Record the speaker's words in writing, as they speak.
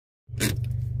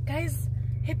Guys,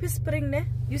 happy spring, ne?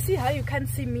 You see how you can't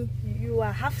see me? You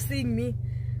are half seeing me.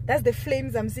 That's the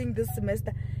flames I'm seeing this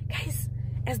semester. Guys,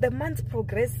 as the months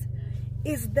progress,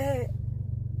 is the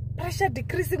pressure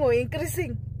decreasing or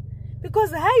increasing?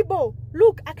 Because, hi, Bo,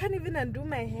 look, I can't even undo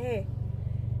my hair.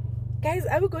 Guys,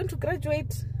 are we going to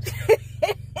graduate?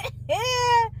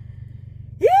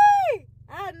 Yay!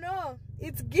 Ah, no.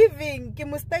 It's giving.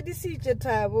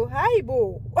 Hi,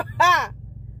 Bo.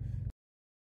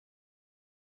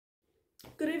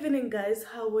 Good evening, guys.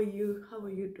 How are you? How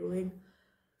are you doing?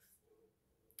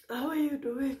 How are you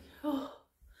doing? Oh,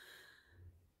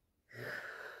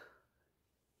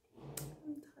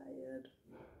 I'm tired.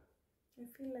 I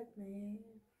feel like my...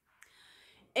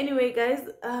 Anyway, guys,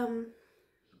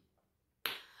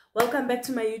 welcome back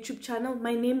to my YouTube channel.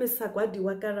 My name is Sagwadi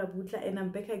Wakarabutla, and I'm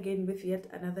back again with yet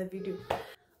another video.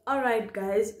 Alright,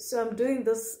 guys, so I'm doing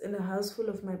this in a house full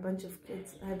of my bunch of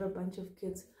kids. I have a bunch of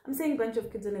kids. I'm saying bunch of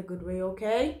kids in a good way,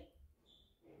 okay?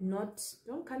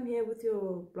 Don't come here with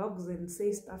your blogs and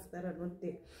say stuff that are not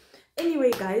there.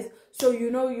 Anyway, guys, so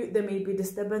there may be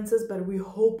disturbances, but we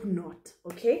hope not,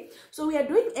 okay? So we are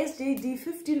doing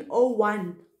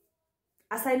SJD1501,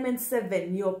 assignment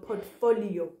 7, your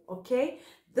portfolio, okay?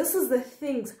 This is the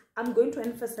things I'm going to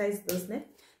emphasize this, ne?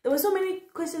 There were so many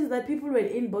questions that people were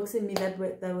inboxing me that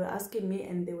were asking me,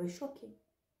 and they were shocking.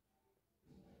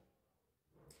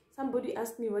 Somebody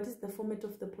asked me, what is the format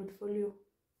of the portfolio?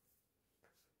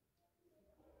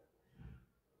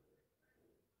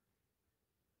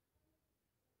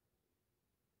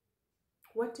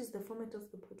 What is the format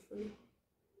of the portfolio?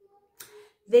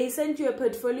 They sent you a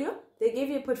portfolio. They gave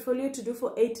you a portfolio to do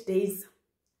for 8 days.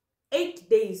 8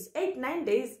 days. 9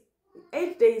 days.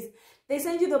 8 days. They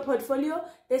sent you the portfolio.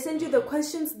 They sent you the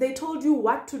questions. They told you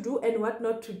what to do and what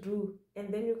not to do.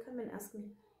 And then you come and ask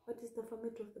me, what is the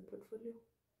format of the portfolio?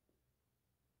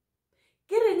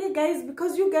 Getting it, guys,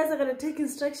 because you guys are going to take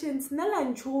instructions.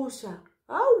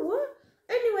 Oh,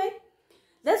 anyway,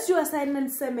 that's your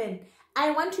assignment 7.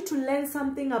 I want you to learn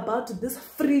something about this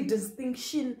free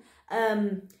distinction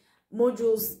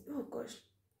modules. Oh gosh,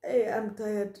 hey, I'm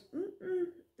tired.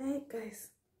 Hey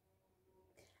guys,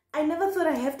 I never thought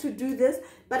I have to do this,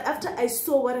 but after I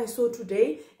saw what I saw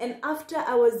today, and after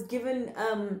I was given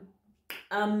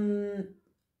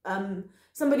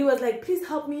somebody was like, please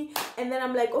help me, and then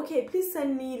I'm like, okay, please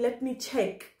send me, let me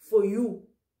check for you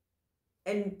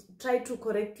and try to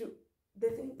correct you. The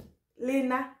thing,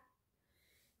 Lena.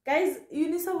 Guys,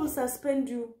 Unisa will suspend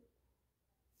you.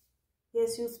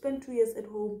 Yes, you'll spend 2 years at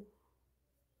home.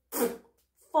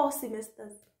 4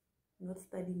 semesters not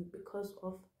studying because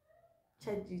of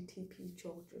ChatGPT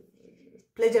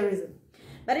plagiarism.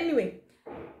 But anyway,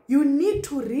 you need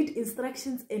to read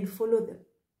instructions and follow them.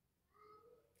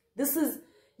 This is,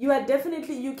 you are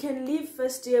definitely, you can leave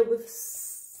first year with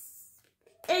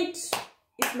 8,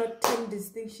 if not 10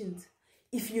 distinctions,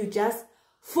 if you just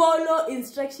follow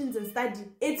instructions and study.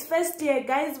 It's first year,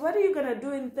 guys. What are you gonna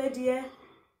do in 3rd year?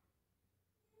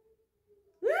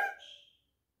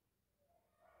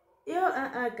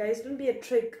 Guys, don't be a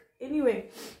trick. Anyway,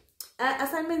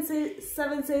 assignment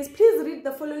 7 says, please read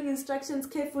the following instructions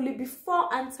carefully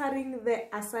before answering the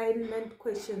assignment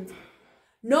questions.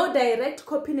 No direct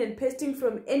copying and pasting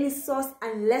from any source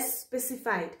unless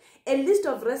specified. A list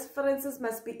of references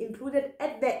must be included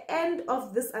at the end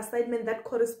of this assignment that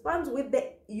corresponds with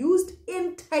the used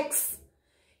in-text.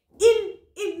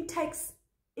 In-text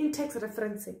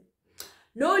referencing.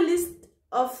 No list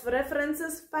of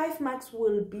references, 5 marks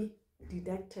will be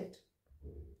deducted.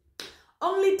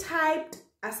 Only typed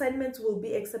assignments will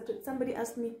be accepted. Somebody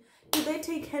asked me, do they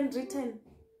take handwritten?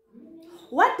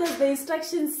 What does the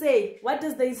instruction say? What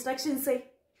does the instruction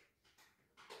say?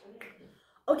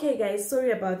 Okay, guys,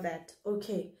 sorry about that.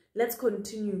 Okay, let's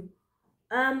continue.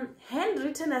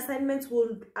 Handwritten assignments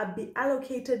will be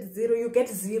allocated 0. You get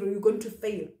 0. You're going to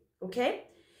fail. Okay?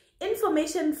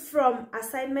 Information from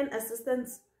assignment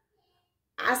assistant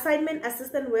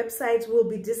websites will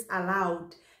be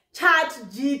disallowed.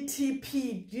 ChatGPT.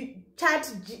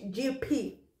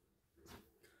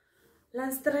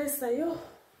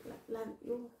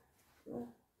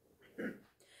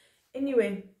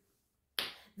 Anyway,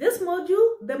 this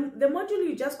module, the module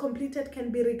you just completed,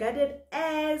 can be regarded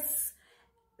as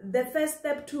the first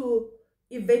step to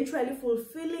eventually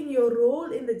fulfilling your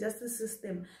role in the justice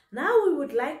system. Now we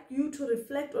would like you to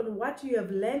reflect on what you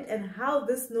have learned and how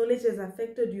this knowledge has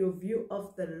affected your view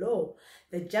of the law,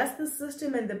 the justice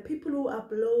system, and the people who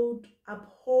uphold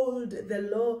the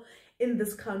law in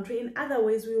this country. In other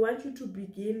ways, we want you to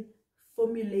begin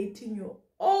formulating your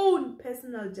own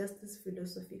personal justice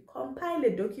philosophy. Compile a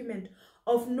document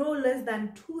of no less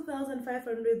than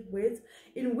 2,500 words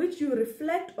in which you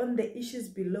reflect on the issues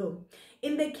below.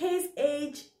 In the case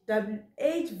H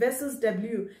versus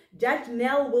W, Judge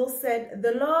Nell Will said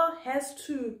the law has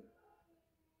to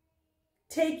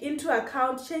take into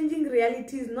account changing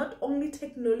realities not only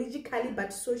technologically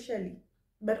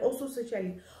but also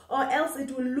socially, or else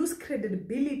it will lose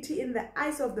credibility in the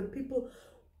eyes of the people.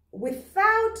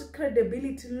 Without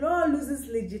credibility, law loses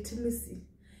legitimacy.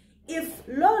 If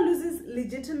law loses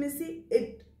legitimacy,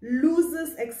 it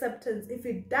loses acceptance. If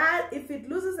it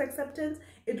loses acceptance,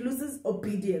 it loses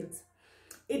obedience.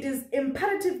 It is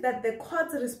imperative that the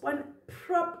courts respond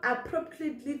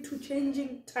appropriately to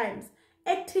changing times,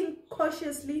 acting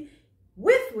cautiously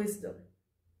with wisdom.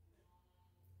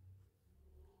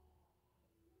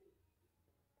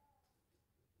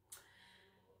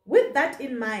 With that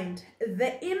in mind,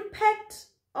 the impact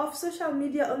of social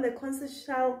media on the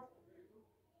constitutional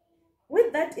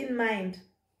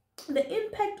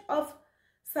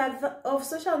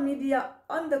social media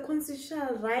on the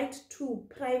constitutional right to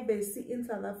privacy in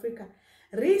South Africa.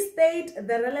 Restate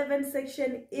the relevant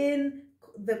section in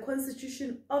the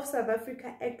Constitution of South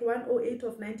Africa, Act 108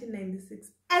 of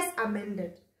 1996, as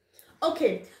amended.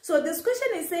 Okay, so this question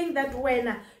is saying that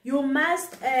when you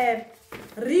must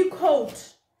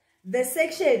recode the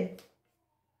section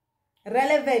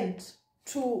relevant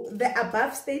to the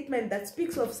above statement that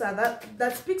speaks of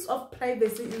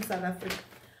privacy in South Africa.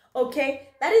 Okay,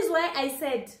 that is why I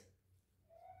said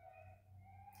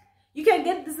you can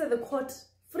get this at the court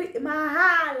free,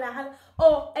 mahala,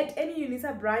 or at any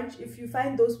Unisa branch. If you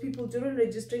find those people during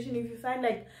registration, if you find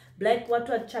like Black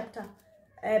chapter,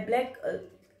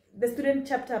 the student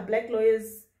chapter, Black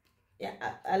Lawyers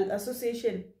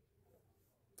Association,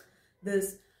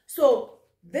 so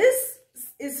this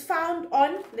is found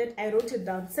on, I wrote it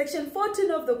down, section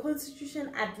 14 of the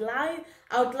Constitution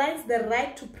outlines the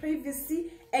right to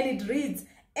privacy, and it reads,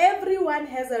 everyone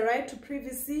has a right to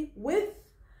privacy,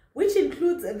 which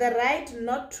includes the right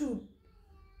not to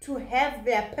have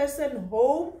their person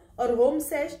home or home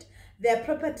searched, their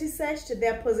property searched,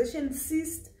 their possessions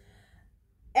seized,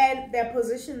 and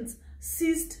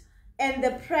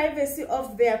the privacy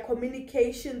of their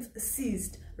communications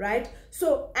seized, right?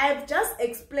 So I've just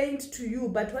explained to you,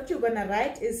 but what you're gonna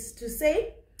write is to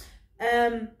say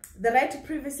the right to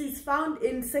privacy is found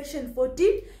in section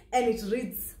 14, and it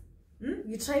reads,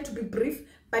 you try to be brief,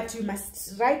 but you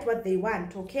must write what they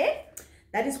want, okay?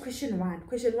 That is question 1.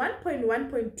 Question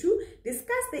 1.1.2,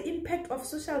 discuss the impact of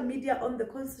social media on the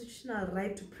constitutional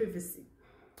right to privacy.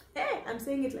 Hey, I'm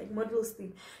saying it like models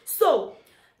thing. So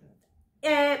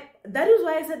that is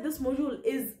why I said this module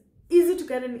is easy to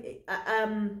get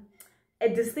a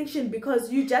distinction,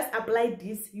 because you just apply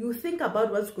this, you think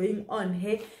about what's going on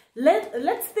here.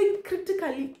 Let's think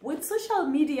critically with social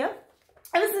media.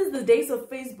 Ever since the days of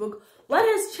Facebook, what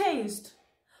has changed?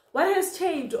 What has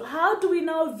changed? How do we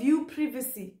now view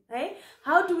privacy? Hey,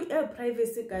 how do we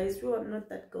privacy, guys? Oh, I'm not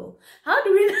that girl. How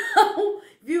do we now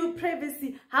view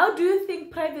privacy? How do you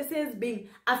think privacy is being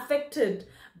affected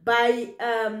by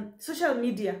social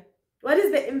media? What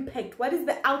is the impact? What is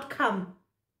the outcome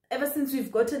ever since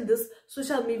we've gotten this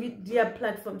social media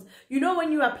platforms? You know,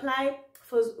 when you apply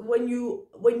for, when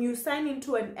you sign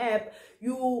into an app,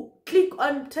 you click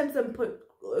on terms and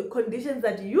conditions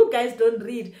that you guys don't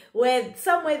read, where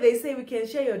somewhere they say we can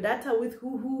share your data with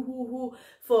who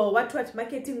for what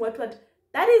marketing, what.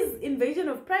 That is invasion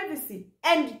of privacy,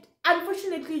 and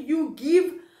unfortunately you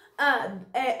give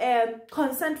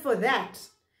consent for that.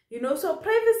 You know, so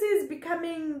privacy is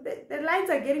becoming, the lines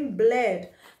are getting blurred.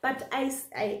 But I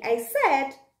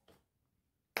said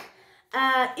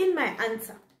in my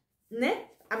answer,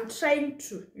 I'm trying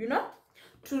to, you know,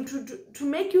 to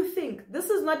make you think. This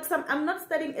is not some, I'm not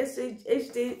studying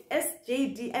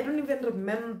SJD, I don't even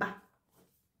remember.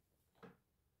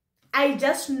 I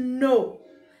just know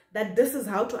that this is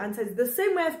how to answer. It's the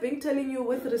same way I've been telling you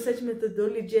with research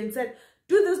methodology and said,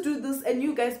 do this, and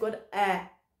you guys got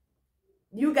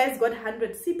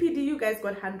 100. CPD, you guys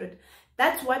got 100.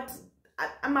 That's what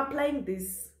I'm applying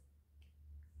this.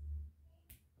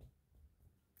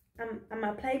 I'm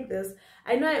applying this.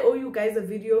 I know I owe you guys a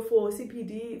video for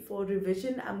CPD for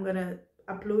revision. I'm gonna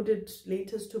upload it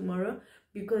latest tomorrow,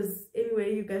 because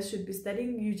anyway, you guys should be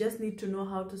studying. You just need to know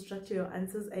how to structure your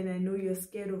answers, and I know you're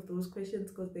scared of those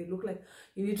questions because they look like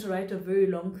you need to write a very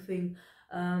long thing.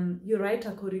 You write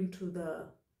according to the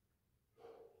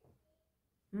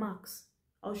marks.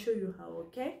 I'll show you how,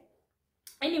 okay?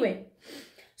 Anyway,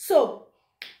 so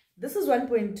this is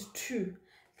 1.2.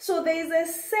 So there is a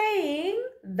saying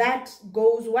that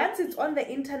goes, once it's on the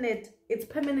internet, it's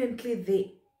permanently there.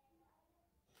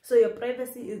 So your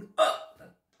privacy is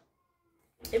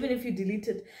even if you delete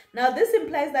it. Now this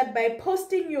implies that by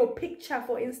posting your picture,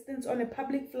 for instance, on a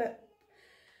public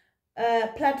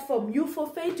platform, you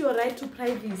forfeit your right to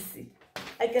privacy.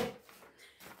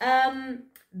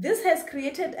 This has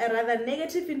created a rather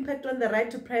negative impact on the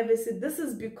right to privacy. This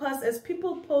is because as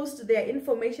people post their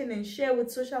information and share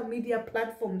with social media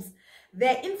platforms,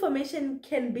 their information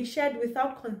can be shared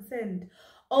without consent.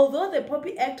 Although the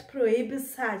POPI Act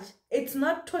prohibits such, it's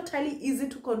not totally easy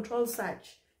to control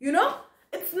such. You know,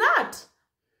 it's not.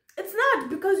 It's not,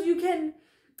 because you can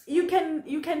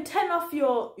turn off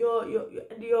your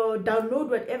download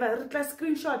whatever,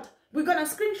 screenshot. We're gonna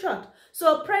screenshot,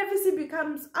 so privacy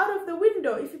becomes out of the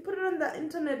window. If you put it on the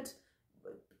internet,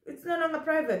 it's no longer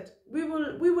private. We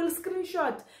will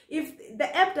screenshot. If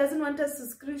the app doesn't want us to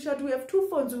screenshot, we have two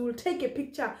phones. We will take a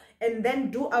picture and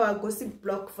then do our gossip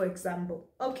blog, for example.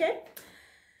 Okay,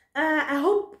 I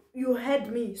hope you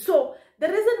heard me. So the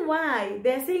reason why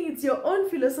they're saying it's your own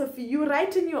philosophy, you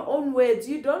write in your own words.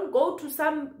 You don't go to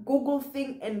some Google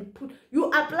thing and you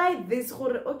apply this.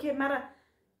 Okay, Mara,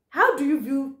 how do you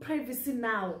view privacy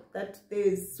now that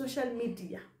there's social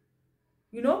media?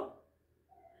 You know,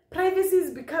 privacy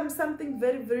has become something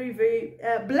very, very, very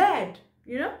bland,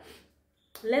 you know.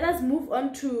 Let us move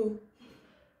on to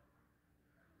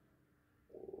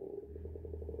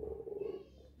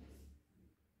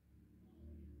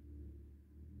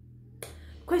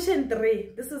question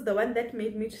 3. This is the one that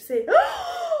made me to say,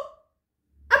 oh,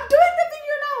 I'm doing the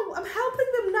video now. I'm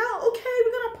helping them now. Okay,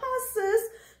 we're gonna pause this.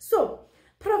 So,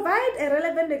 provide a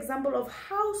relevant example of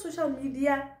how social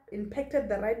media impacted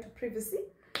the right to privacy.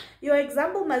 Your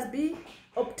example must be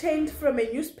obtained from a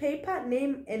newspaper,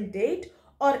 name and date,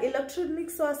 or electronic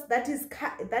source that is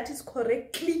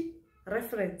correctly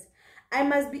referenced. I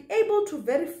must be able to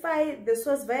verify the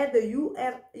source via the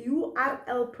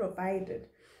URL provided.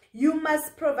 You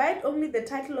must provide only the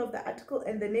title of the article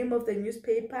and the name of the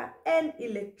newspaper and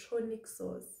electronic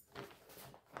source.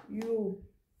 You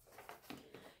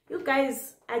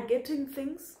guys are getting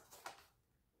things,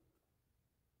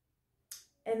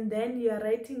 and then you are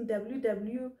writing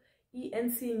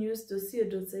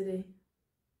www.encnews.co.za.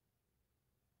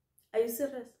 Are you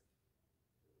serious?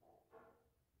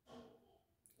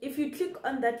 If you click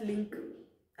on that link,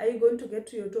 are you going to get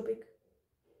to your topic?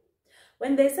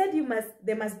 When they said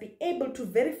they must be able to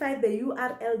verify the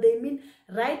URL, they mean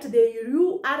write the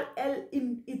URL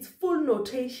in its full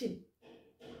notation.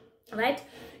 Right?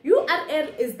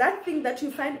 URL is that thing that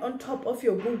you find on top of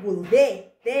your Google. There,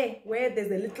 where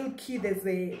there's a little key, there's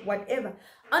a whatever.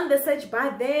 On the search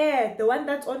bar there, the one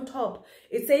that's on top,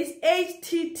 it says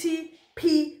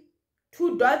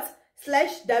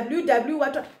http://www.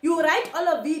 What you write all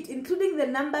of it, including the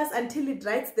numbers, until it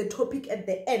writes the topic at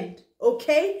the end.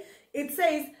 Okay? It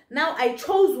says, now I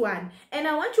chose one. And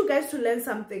I want you guys to learn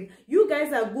something. You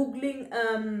guys are Googling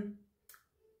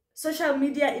social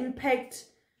media impact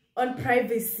on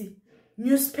privacy,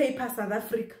 newspaper South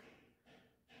Africa.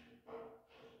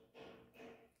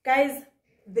 Guys,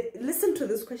 listen to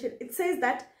this question. It says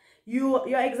that your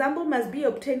example must be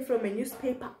obtained from a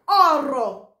newspaper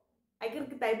or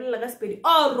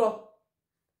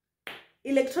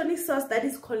electronic source that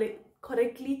is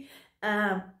correctly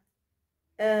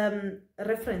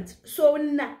referenced. So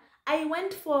now I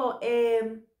went for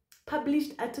a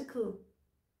published article,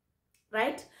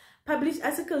 right? Published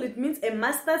article, it means a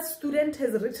master's student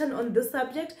has written on this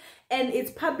subject, and it's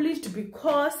published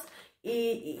because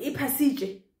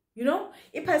ipasije, you know,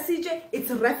 ipasije,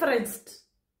 it's referenced.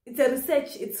 It's a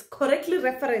research, it's correctly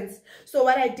referenced. So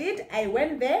what I did, I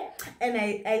went there and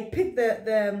I picked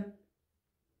the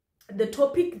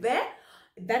topic there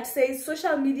that says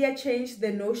social media changed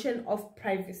the notion of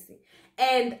privacy,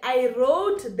 and I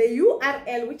wrote the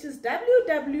URL, which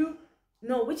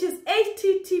is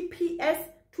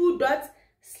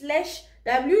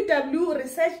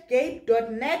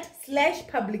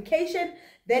https://www.researchgate.net/publication.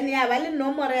 Then you have a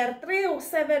number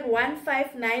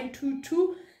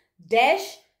 307159222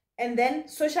 dash, and then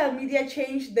social media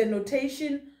changed the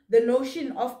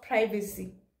notion of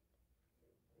privacy.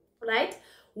 Right?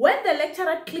 When the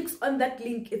lecturer clicks on that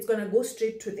link, it's gonna go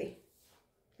straight to there.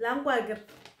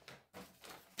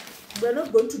 We're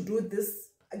not going to do this,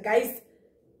 guys.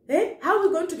 How are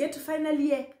we going to get to final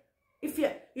year if you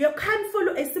can't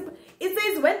follow a simple? It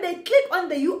says when they click on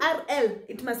the URL,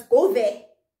 it must go there.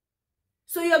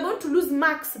 So you're going to lose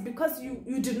marks because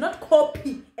you did not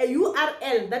copy a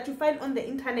URL that you find on the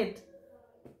internet.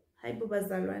 Hi, Baba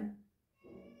Zalwan.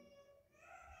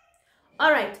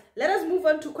 All right, let us move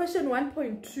on to question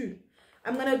 1.2.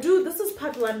 I'm gonna do, this is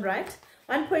part 1, right?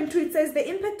 1.2, it says the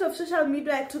impact of social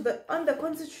media on the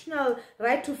constitutional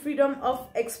right to freedom of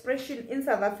expression in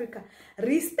South Africa.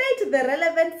 Restate the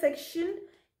relevant section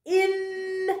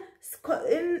in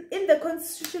the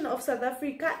Constitution of South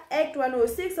Africa, Act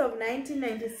 106 of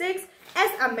 1996,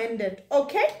 as amended.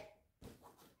 Okay?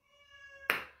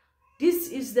 This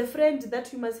is the friend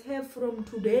that you must have from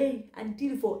today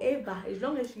until forever, as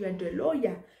long as you are the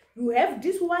lawyer. You have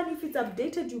this one. If it's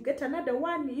updated, you get another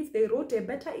one. If they wrote a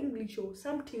better English or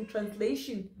something,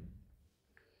 translation.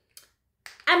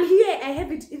 I'm here. I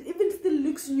have it. It even still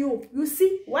looks new. You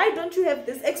see? Why don't you have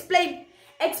this? Explain.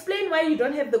 Explain why you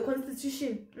don't have the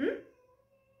Constitution.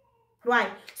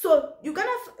 Why? So you're going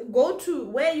to go to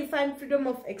where you find freedom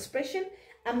of expression.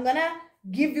 I'm going to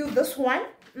give you this one.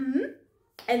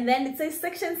 And then it says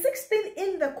section 16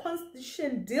 in the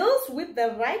Constitution deals with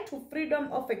the right to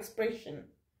freedom of expression.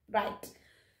 Right.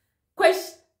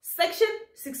 Question section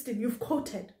 16, you've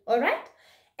quoted. All right.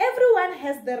 Everyone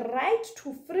has the right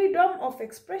to freedom of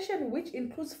expression, which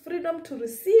includes freedom to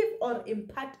receive or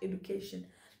impart education,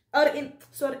 or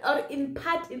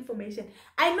impart information.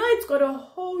 I know it's got a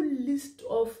whole list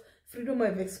of freedom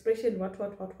of expression, what,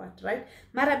 right?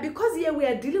 Mara, because here we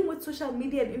are dealing with social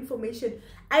media and information,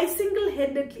 I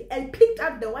single-handedly picked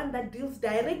up the one that deals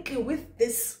directly with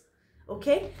this.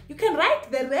 Okay, you can write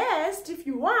the rest if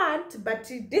you want, but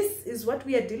this is what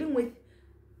we are dealing with,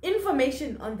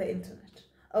 information on the internet.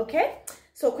 Okay,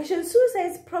 so question 2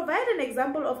 says, provide an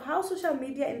example of how social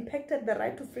media impacted the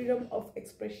right to freedom of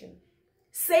expression.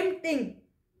 Same thing.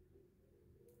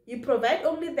 You provide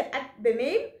only the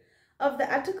name of the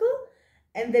article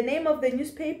and the name of the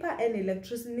newspaper and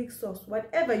electricity source,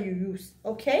 whatever you use.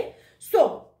 Okay,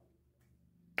 so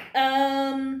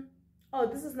oh,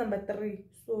 this is number 3,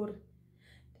 sorry.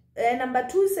 Number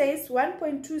 2 says,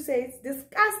 1.2 says,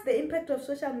 discuss the impact of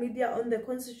social media on the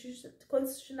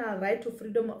constitutional right to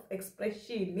freedom of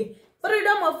expression.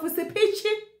 Freedom of speech.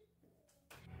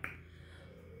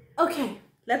 Okay,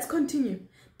 let's continue.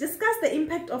 Discuss the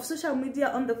impact of social media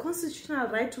on the constitutional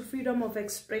right to freedom of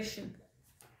expression.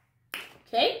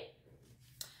 Okay.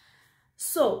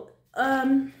 So,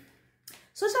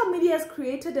 social media has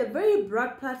created a very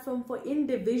broad platform for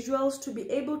individuals to be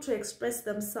able to express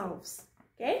themselves.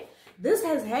 Okay, this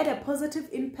has had a positive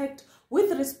impact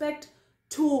with respect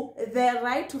to their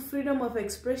right to freedom of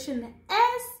expression,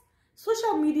 as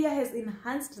social media has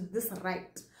enhanced this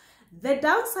right. The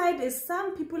downside is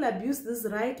some people abuse this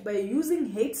right by using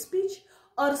hate speech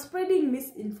or spreading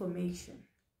misinformation.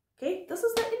 Okay, this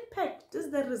is the impact, this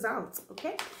is the results.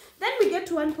 Okay, then we get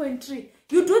to 1.3.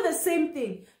 You do the same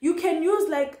thing. You can use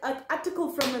like an article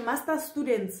from a master's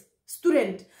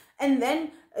student, and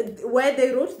then where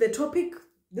they wrote the topic,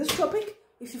 this topic,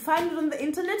 if you find it on the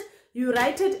internet, you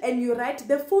write it and you write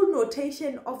the full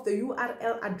notation of the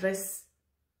URL address.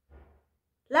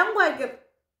 Language.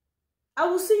 I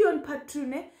will see you on part 2,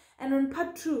 ne? And on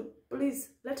part 2, please,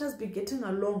 let us be getting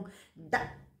along.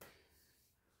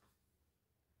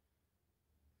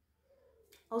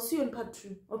 I'll see you on part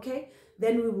 2, okay?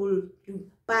 Then we will do.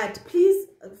 But please,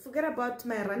 forget about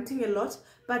my ranting a lot.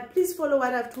 But please follow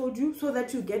what I've told you so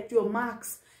that you get your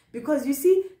marks. Because you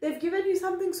see, they've given you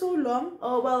something so long,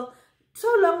 or well,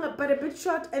 so long but a bit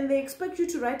short, and they expect you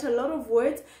to write a lot of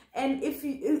words. And if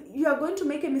you are going to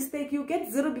make a mistake, you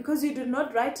get 0 because you did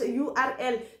not write a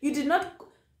URL. You did not,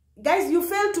 guys, you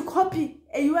failed to copy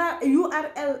a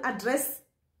URL address.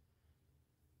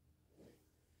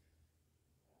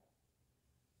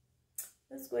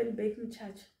 Let's go and bake in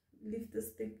church. Leave this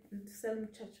thing and sell in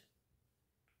church.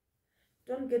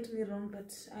 Don't get me wrong,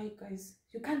 but guys,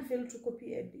 you can't fail to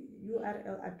copy a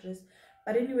URL address.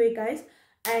 But anyway, guys,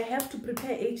 I have to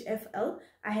prepare HFL.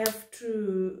 I have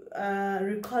to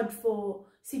record for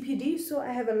CPD, so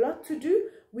I have a lot to do.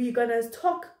 We're gonna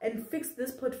talk and fix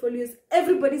this portfolios.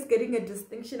 Everybody's getting a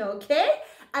distinction, okay?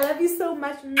 I love you so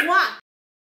much. Mwah!